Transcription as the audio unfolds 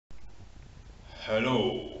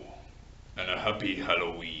Hello, and a happy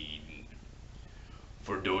Halloween.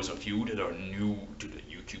 For those of you that are new to the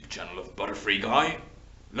YouTube channel of Butterfree Guy,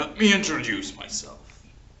 let me introduce myself.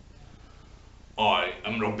 I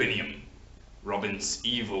am Robinium, Robin's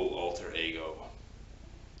evil alter ego,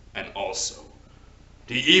 and also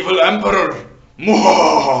the evil Emperor.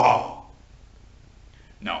 Mwahaha!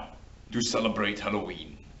 Now, to celebrate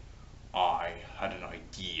Halloween, I had an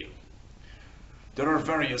idea. There are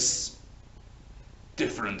various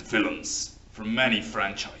different villains from many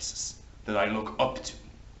franchises that I look up to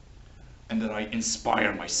and that I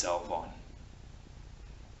inspire myself on.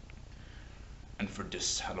 And for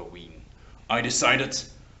this Halloween, I decided to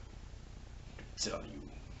tell you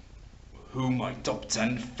who my top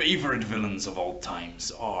 10 favorite villains of all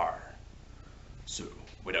times are. So,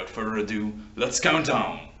 without further ado, let's count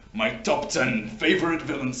down my top 10 favorite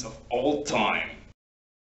villains of all time.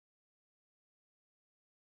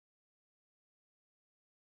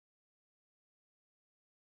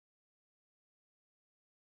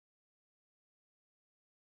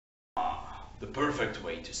 The perfect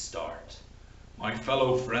way to start. My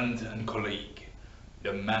fellow friend and colleague,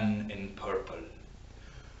 the Man in Purple.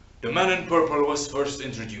 The Man in Purple was first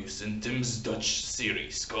introduced in Tim's Dutch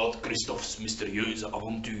series called Christoph's Mysterieuze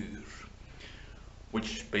Avontuur,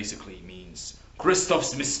 which basically means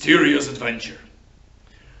Christoph's Mysterious Adventure.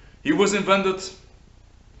 He was invented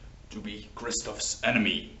to be Christoph's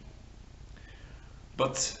enemy.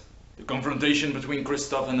 But the confrontation between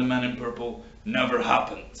Christoph and the Man in Purple never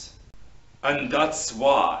happened. And that's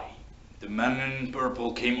why the Man in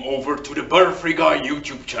Purple came over to the Butterfree Guy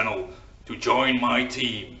YouTube channel to join my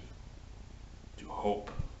team. To hope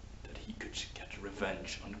that he could get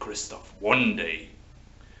revenge on Christoph one day.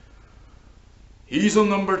 He's on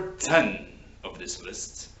number 10 of this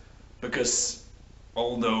list because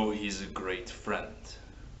although he's a great friend,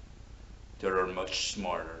 there are much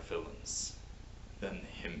smarter villains than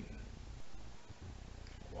him.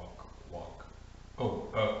 Walk.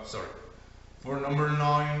 Oh, sorry. For number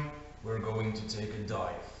 9, we're going to take a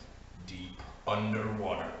dive deep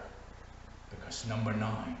underwater, because number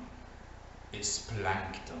 9 is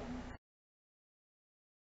Plankton.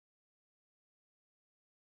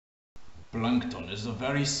 Plankton is a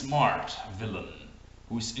very smart villain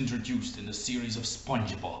who is introduced in the series of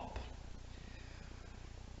SpongeBob.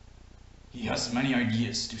 He has many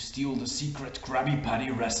ideas to steal the secret Krabby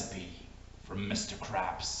Patty recipe from Mr.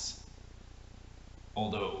 Krabs,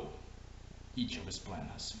 although each of his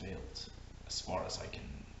plans has failed, as far as I can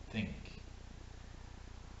think.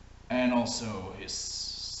 And also his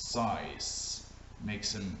size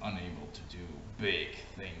makes him unable to do big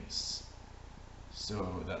things.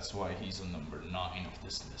 So that's why he's on number 9 of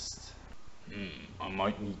this list. I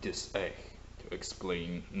might need this egg to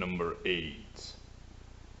explain number 8.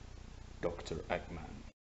 Dr. Eggman.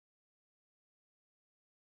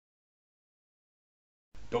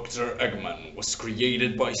 Dr. Eggman was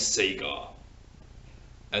created by Sega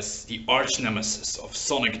as the arch-nemesis of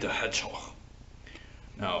Sonic the Hedgehog.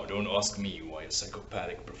 Now, don't ask me why a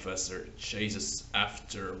psychopathic professor chases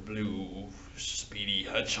after blue, speedy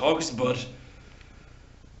hedgehogs, but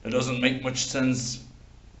that doesn't make much sense.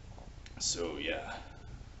 So yeah,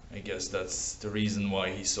 I guess that's the reason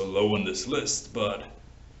why he's so low on this list, but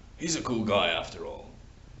he's a cool guy after all.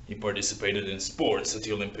 He participated in sports at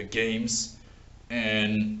the Olympic Games,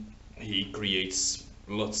 and he creates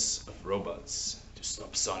lots of robots to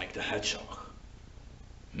stop Sonic the Hedgehog.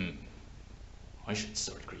 I should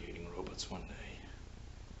start creating robots one day.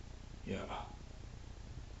 Yeah,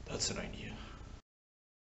 that's an idea.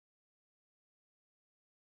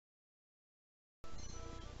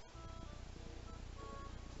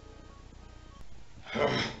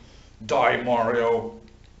 Die, Mario!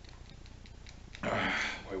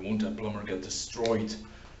 Why won't that plumber get destroyed?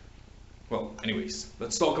 Well, anyways,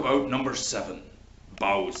 let's talk about number 7,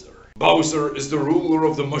 Bowser. Bowser is the ruler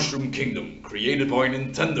of the Mushroom Kingdom, created by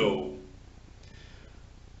Nintendo.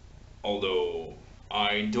 Although,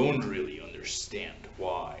 I don't really understand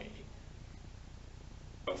why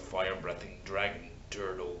a fire-breathing dragon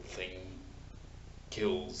turtle thing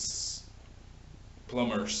kills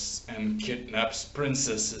plumbers and kidnaps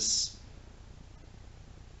princesses.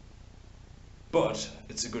 But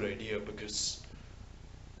it's a good idea because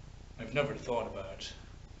I've never thought about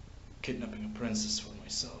kidnapping a princess for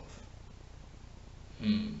myself.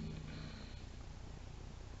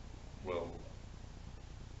 Well,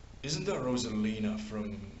 isn't that Rosalina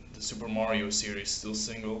from the Super Mario series still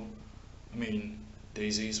single? I mean,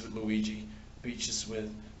 Daisy is with Luigi, Peach is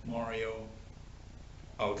with Mario.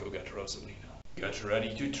 I'll go get Rosalina. Get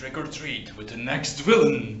ready to trick or treat with the next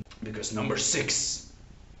villain, because number 6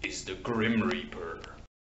 is the the Grim Reaper.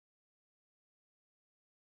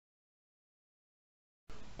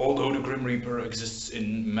 Although the Grim Reaper exists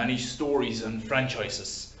in many stories and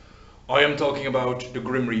franchises, I am talking about the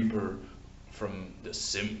Grim Reaper from The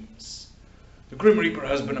Sims. The Grim Reaper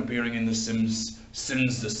has been appearing in The Sims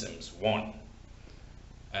since The Sims 1.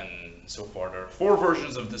 And so far there are 4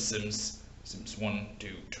 versions of The Sims, Sims 1, 2,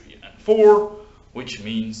 3 and 4, which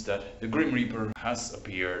means that the Grim Reaper has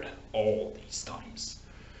appeared all these times.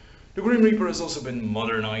 The Grim Reaper has also been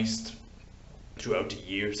modernized throughout the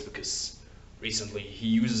years because recently he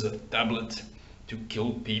uses a tablet to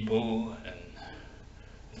kill people, and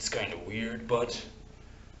it's kind of weird, but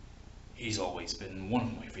he's always been one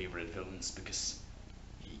of my favorite villains because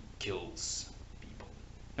he kills people.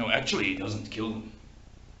 No, actually he doesn't kill them.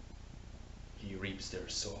 He reaps their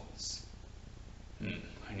souls.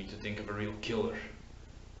 I need to think of a real killer.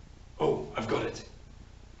 Oh, I've got it.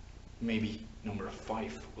 Maybe number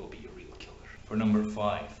 5 will be a real killer. For number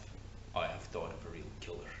 5, I have thought of a real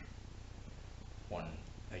killer. One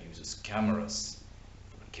that uses cameras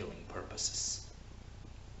for killing purposes.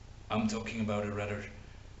 I'm talking about a rather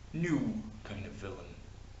new kind of villain,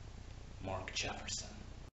 Mark Jefferson.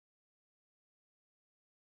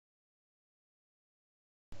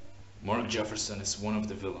 Mark Jefferson is one of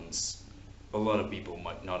the villains a lot of people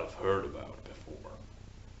might not have heard about before.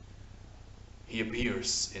 He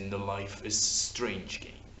appears in the Life is Strange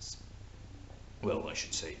games. Well, I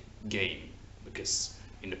should say game, because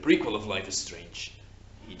in the prequel of Life is Strange,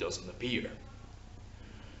 he doesn't appear.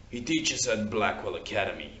 He teaches at Blackwell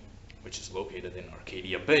Academy, which is located in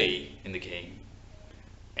Arcadia Bay in the game.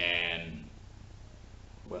 And,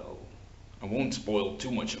 well, I won't spoil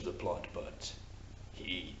too much of the plot, but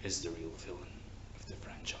he is the real villain of the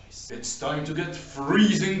franchise. It's time to get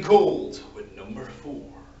freezing cold with number 4.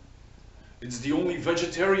 It's the only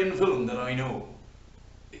vegetarian villain that I know.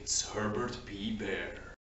 It's Herbert P.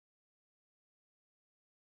 Bear.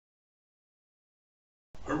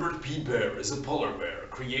 Herbert P. Bear is a polar bear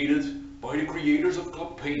created by the creators of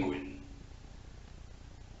Club Penguin.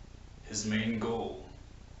 His main goal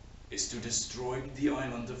is to destroy the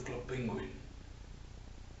island of Club Penguin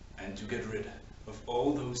and to get rid of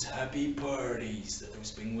all those happy parties that those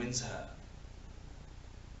penguins have.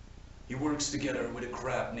 He works together with a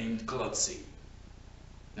crab named Klutzy.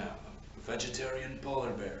 Now, a vegetarian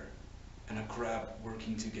polar bear and a crab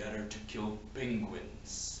working together to kill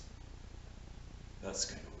penguins. That's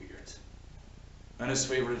kind of weird. And his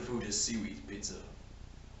favorite food is seaweed pizza.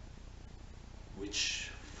 Which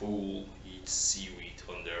fool eats seaweed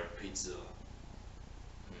on their pizza?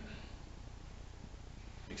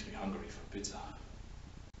 Makes me hungry for pizza.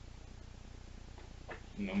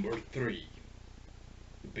 Number 3.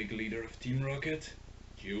 The big leader of Team Rocket,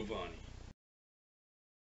 Giovanni.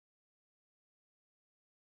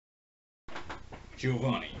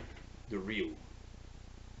 Giovanni, the real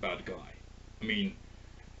bad guy. I mean,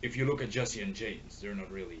 if you look at Jesse and James, they're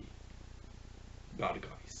not really bad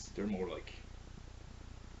guys. They're more like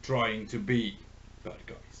trying to be bad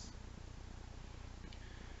guys.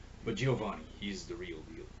 But Giovanni, he's the real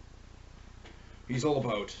deal. He's all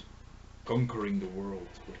about conquering the world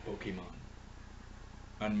with Pokemon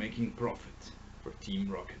and making profit for Team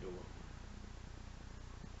Rocket alone.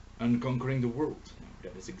 And conquering the world, now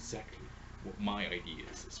that is exactly what my idea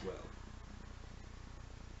is as well.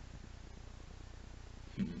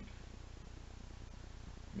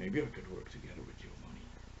 Maybe I could work together with Giovanni.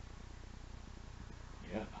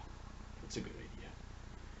 Yeah, that's a good idea.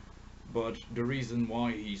 But the reason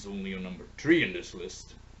why he's only on number 3 in this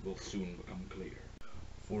list will soon become clear.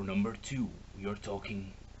 For number 2, we are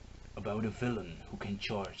talking about a villain who can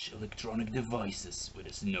charge electronic devices with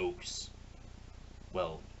his nose.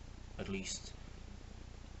 Well, at least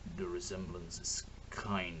the resemblance is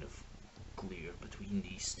kind of clear between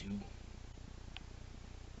these two.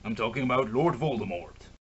 I'm talking about Lord Voldemort.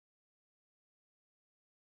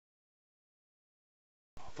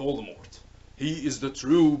 Voldemort. He is the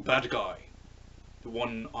true bad guy. The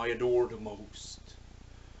one I adore the most.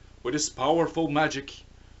 With his powerful magic,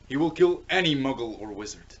 he will kill any muggle or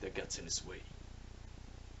wizard that gets in his way.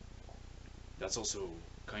 That's also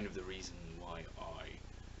kind of the reason why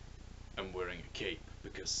I am wearing a cape,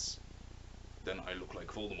 because then I look like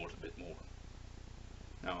Voldemort a bit more.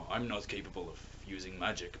 Now, I'm not capable of using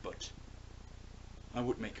magic, but I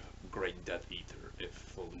would make a great Death Eater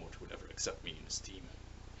if Voldemort would ever accept me in his team.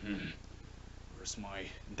 Where's my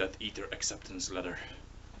Death Eater acceptance letter?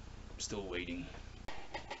 I'm still waiting.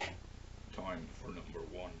 Time for number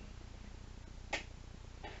 1.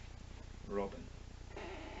 Robin.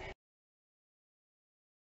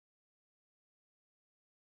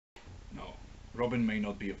 Now, Robin may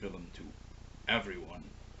not be a villain to everyone,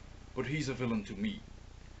 but he's a villain to me.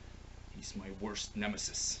 He's my worst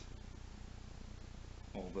nemesis.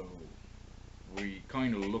 Although, we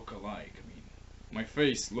kinda look alike. I mean, my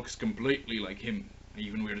face looks completely like him. I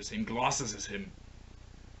even wear the same glasses as him.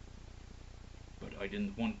 But I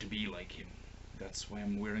didn't want to be like him. That's why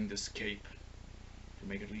I'm wearing this cape. To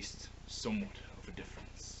make at least somewhat of a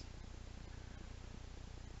difference.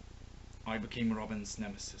 I became Robin's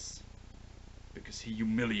nemesis because he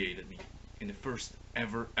humiliated me in the first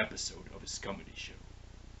ever episode of his comedy show.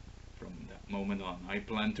 From that moment on, I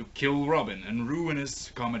planned to kill Robin and ruin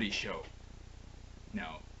his comedy show.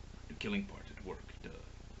 Now, the killing part at work, the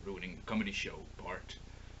ruining the comedy show part,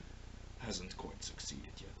 hasn't quite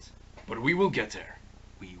succeeded yet. But we will get there.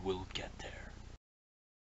 We will get there.